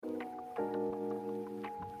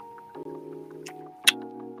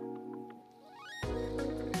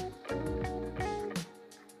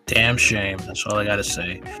Damn shame. That's all I got to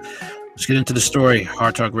say. Let's get into the story.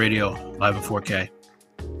 Hard Talk Radio, live in 4K.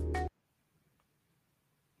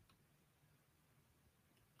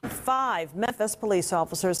 5 Memphis police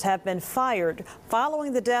officers have been fired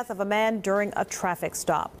following the death of a man during a traffic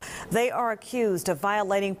stop. They are accused of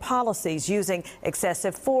violating policies, using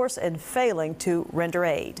excessive force, and failing to render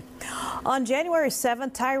aid. On January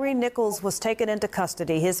 7th, Tyre Nichols was taken into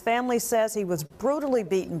custody. His family says he was brutally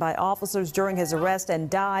beaten by officers during his arrest and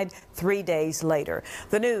died 3 days later.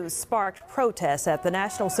 The news sparked protests at the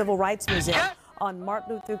National Civil Rights Museum on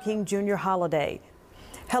Martin Luther King Jr. holiday.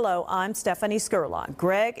 Hello, I'm Stephanie Skurlock.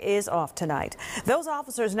 Greg is off tonight. Those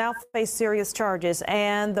officers now face serious charges,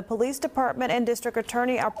 and the police department and district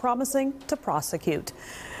attorney are promising to prosecute.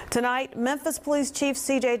 Tonight, Memphis Police Chief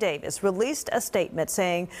C.J. Davis released a statement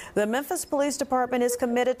saying the Memphis Police Department is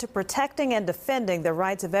committed to protecting and defending the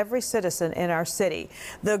rights of every citizen in our city.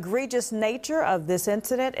 The egregious nature of this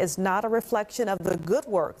incident is not a reflection of the good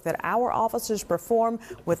work that our officers perform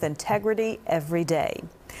with integrity every day.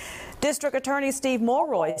 District Attorney Steve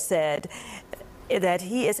Mulroy said that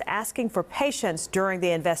he is asking for patience during the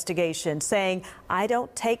investigation, saying, "I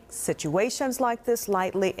don't take situations like this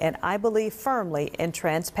lightly, and I believe firmly in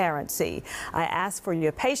transparency. I ask for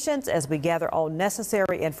your patience as we gather all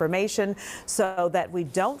necessary information so that we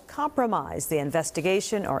don't compromise the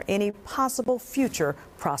investigation or any possible future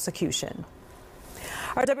prosecution."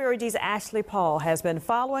 Our WREG's Ashley Paul has been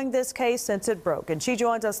following this case since it broke, and she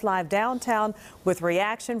joins us live downtown with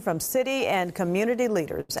reaction from city and community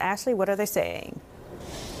leaders. Ashley, what are they saying?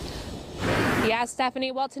 Yeah,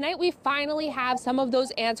 Stephanie. Well, tonight we finally have some of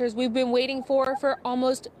those answers we've been waiting for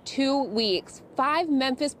almost 2 weeks. 5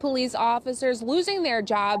 Memphis police officers losing their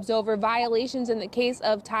jobs over violations in the case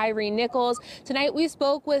of Tyre Nichols. Tonight we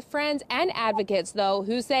spoke with friends and advocates, though,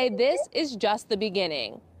 who say this is just the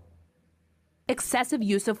beginning. Excessive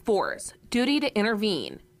use of force, duty to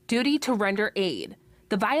intervene, duty to render aid.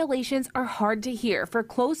 The violations are hard to hear for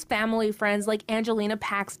close family friends like Angelina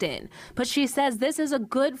Paxton, but she says this is a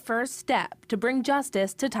good first step to bring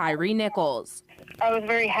justice to Tyre Nichols. I was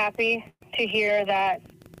very happy to hear that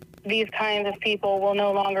these kinds of people will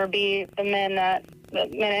no longer be the men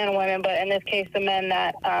and women, but in this case, the men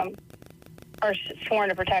that are sworn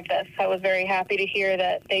to protect us. I was very happy to hear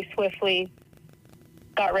that they swiftly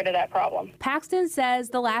got rid of that problem. Paxton says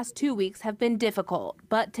the last 2 weeks have been difficult,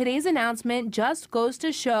 but today's announcement just goes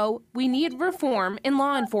to show we need reform in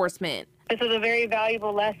law enforcement. This is a very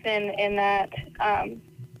valuable lesson in that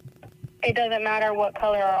it doesn't matter what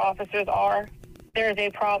color our officers are. There is a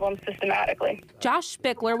problem systematically. Josh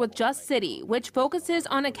Spickler with Just City, which focuses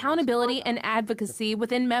on accountability and advocacy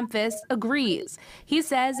within Memphis, agrees. He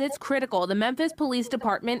says it's critical the Memphis Police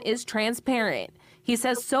Department is transparent. He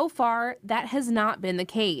says so far that has not been the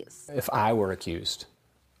case. If I were accused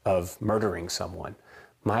of murdering someone,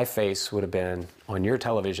 my face would have been on your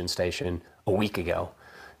television station a week ago.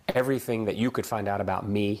 Everything that you could find out about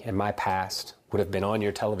me and my past would have been on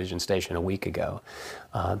your television station a week ago.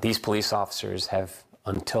 These police officers have,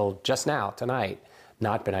 until just now, tonight,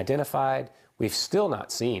 not been identified. We've still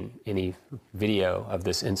not seen any video of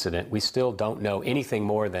this incident. We still don't know anything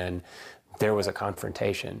more than there was a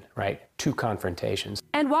confrontation, right? 2 confrontations.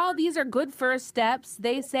 And while these are good first steps,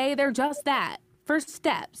 they say they're just that, first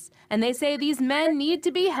steps. And they say these men need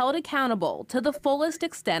to be held accountable to the fullest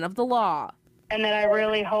extent of the law. And that I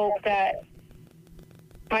really hope that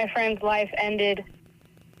my friend's life ended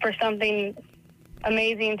for something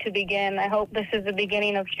amazing to begin. I hope this is the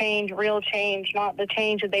beginning of change, real change, not the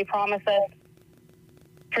change that they promise us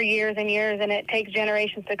for years and years, and it takes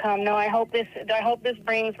generations to come. No, I hope this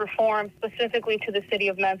brings reform specifically to the city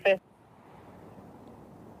of Memphis.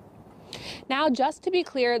 Now, just to be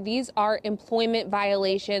clear, these are employment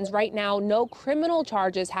violations. Right now, no criminal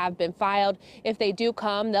charges have been filed. If they do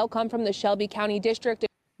come, they'll come from the Shelby County District.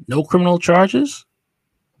 No criminal charges?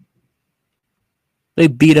 They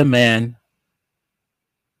beat a man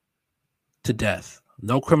to death.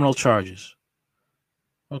 No criminal charges.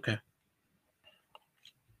 Okay.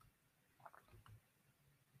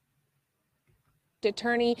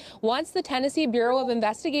 Attorney once the Tennessee Bureau of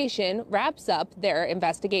Investigation wraps up their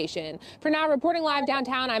investigation. For now, reporting live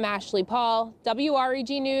downtown, I'm Ashley Paul,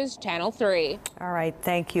 WREG News, Channel 3. All right,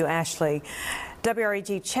 thank you, Ashley.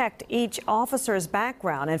 WREG checked each officer's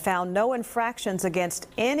background and found no infractions against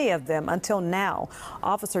any of them until now.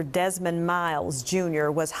 Officer Desmond Miles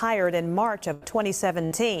Jr. was hired in March of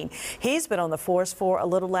 2017. He's been on the force for a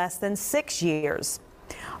little less than 6 years.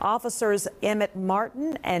 Officers Emmett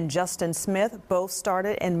Martin and Justin Smith both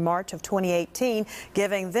started in March of 2018,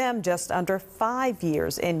 giving them just under 5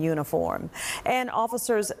 years in uniform. And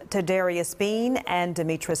officers Tadarius Bean and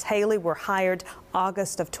Demetrius Haley were hired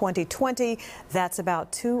August of 2020. That's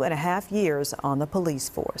about 2.5 years on the police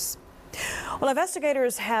force. Well,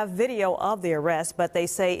 investigators have video of the arrest, but they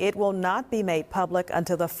say it will not be made public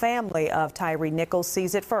until the family of Tyre Nichols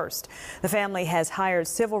sees it first. The family has hired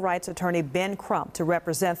civil rights attorney Ben Crump to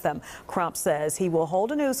represent them. Crump says he will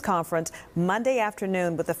hold a news conference Monday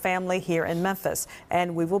afternoon with the family here in Memphis,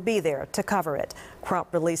 and we will be there to cover it.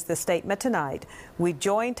 Crump released the statement tonight. We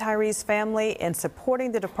join Tyre's family in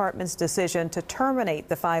supporting the department's decision to terminate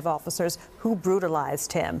the 5 officers who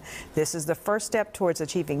brutalized him. This is the first step towards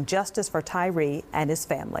achieving justice for Tyre and his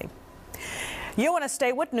family. You want to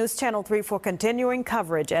stay with News Channel 3 for continuing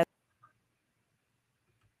coverage.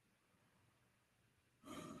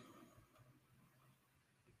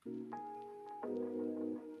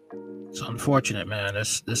 It's unfortunate, man.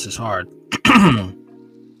 This is hard.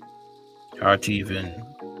 Hard to even.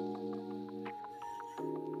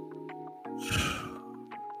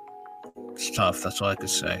 It's tough. That's all I could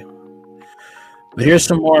say. But here's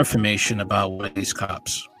some more information about one of these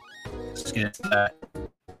cops. Let's get into that.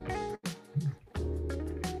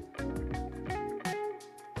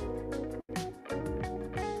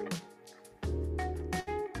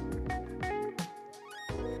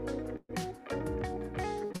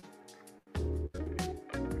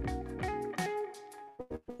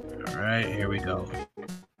 All right, here we go.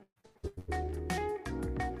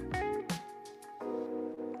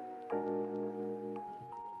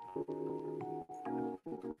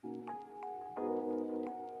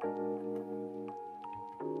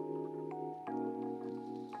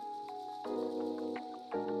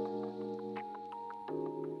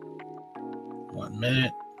 One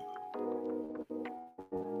minute.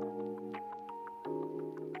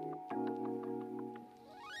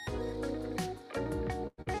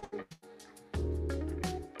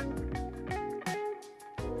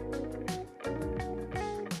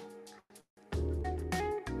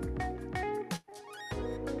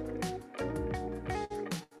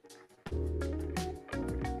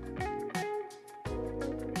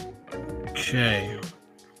 Okay.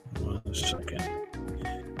 1 second.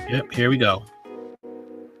 Yep, here we go.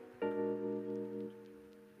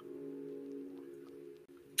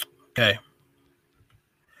 Okay.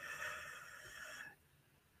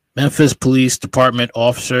 Memphis Police Department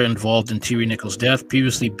officer involved in Tyre Nichols' death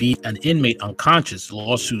previously beat an inmate unconscious, the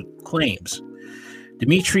lawsuit claims.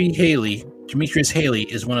 Demetrius Haley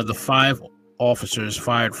is one of the 5 officers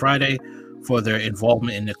fired Friday for their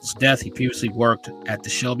involvement in Nichols' death. He previously worked at the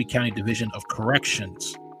Shelby County Division of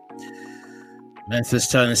Corrections. Memphis,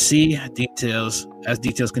 Tennessee, details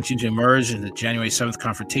continue to emerge in the January 7th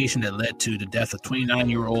confrontation that led to the death of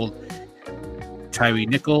 29-year-old Tyre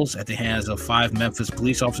Nichols at the hands of 5 Memphis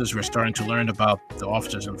police officers. We're starting to learn about the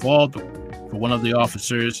officers involved. For one of these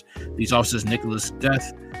officers, Nichols'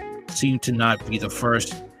 death seemed to not be the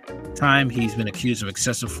first time he's been accused of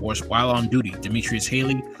excessive force while on duty. Demetrius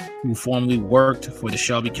Haley, who formerly worked for the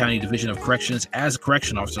Shelby County Division of Corrections as a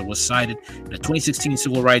correction officer, was cited in a 2016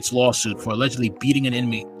 civil rights lawsuit for allegedly beating an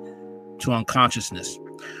inmate to unconsciousness.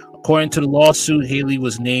 According to the lawsuit, Haley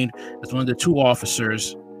was named as one of the 2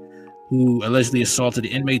 officers who allegedly assaulted the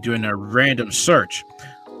inmate during a random search.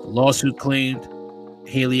 The lawsuit claimed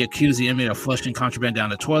Haley accused the inmate of flushing contraband down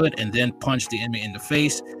the toilet and then punched the inmate in the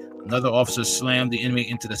face. Another officer slammed the inmate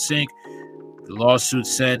into the sink. The lawsuit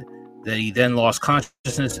said that he then lost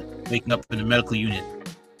consciousness, waking up in the medical unit.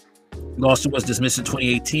 The lawsuit was dismissed in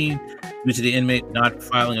 2018 due to the inmate not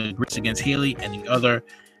filing a grievance against Haley and the other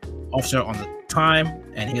officer on the time,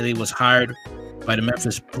 and Haley was hired by the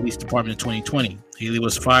Memphis Police Department in 2020. Haley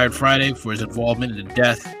was fired Friday for his involvement in the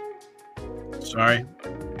death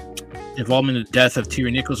of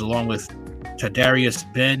Tyre Nichols, along with Tadarius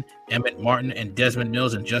Ben, Emmett Martin, and Desmond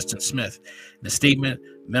Mills and Justin Smith. In a statement,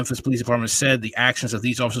 Memphis Police Department said the actions of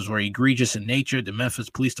these officers were egregious in nature. The Memphis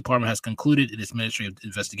Police Department has concluded its administrative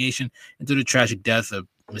investigation into the tragic death of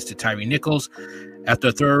Mr. Tyre Nichols. After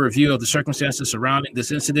a thorough review of the circumstances surrounding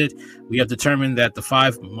this incident, we have determined that the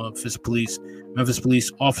 5 Memphis police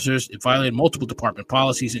officers violated multiple department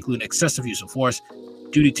policies, including excessive use of force,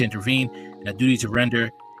 duty to intervene, and a duty to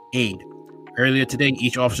render aid. Earlier today,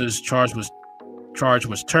 each officer's charge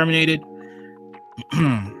was terminated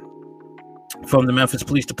from the Memphis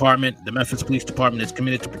Police Department. The Memphis Police Department is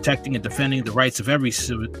committed to protecting and defending the rights of every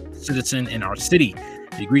citizen in our city.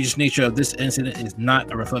 The egregious nature of this incident is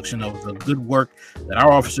not a reflection of the good work that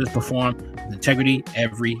our officers perform with integrity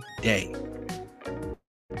every day.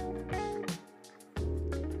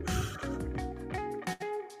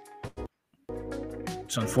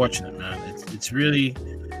 It's unfortunate, man. It's really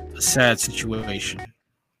a sad situation.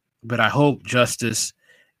 But I hope justice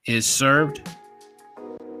is served,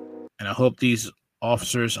 and I hope these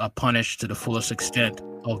officers are punished to the fullest extent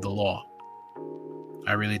of the law.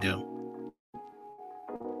 I really do.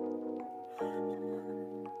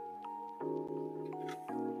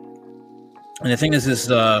 And the thing is, this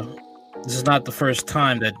is not the first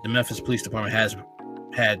time that the Memphis Police Department has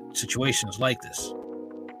had situations like this.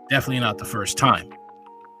 Definitely not the first time.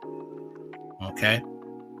 Okay.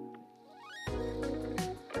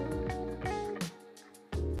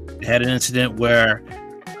 They had an incident where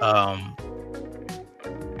a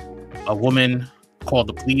woman called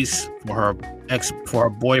the police for her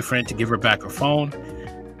boyfriend to give her back her phone,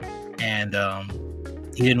 and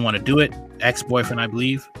he didn't want to do it. Ex-boyfriend, I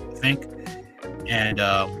think. And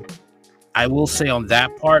I will say on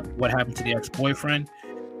that part, what happened to the ex-boyfriend,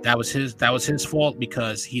 that was his fault,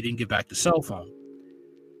 because he didn't give back the cell phone.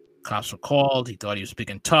 Cops were called. He thought he was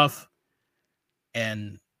big and tough,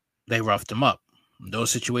 and they roughed him up. In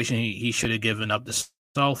those situations, he should have given up the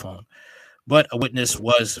cell phone. But a witness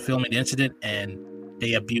was filming the incident, and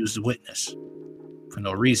they abused the witness for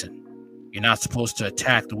no reason. You're not supposed to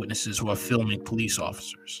attack the witnesses who are filming police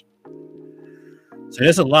officers. So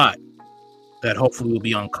there's a lot that hopefully will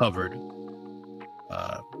be uncovered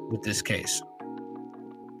with this case.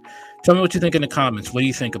 Tell me what you think in the comments. What do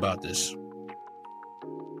you think about this?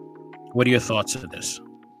 What are your thoughts on this?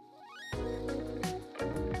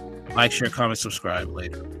 Like, share, comment, subscribe.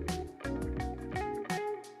 Later.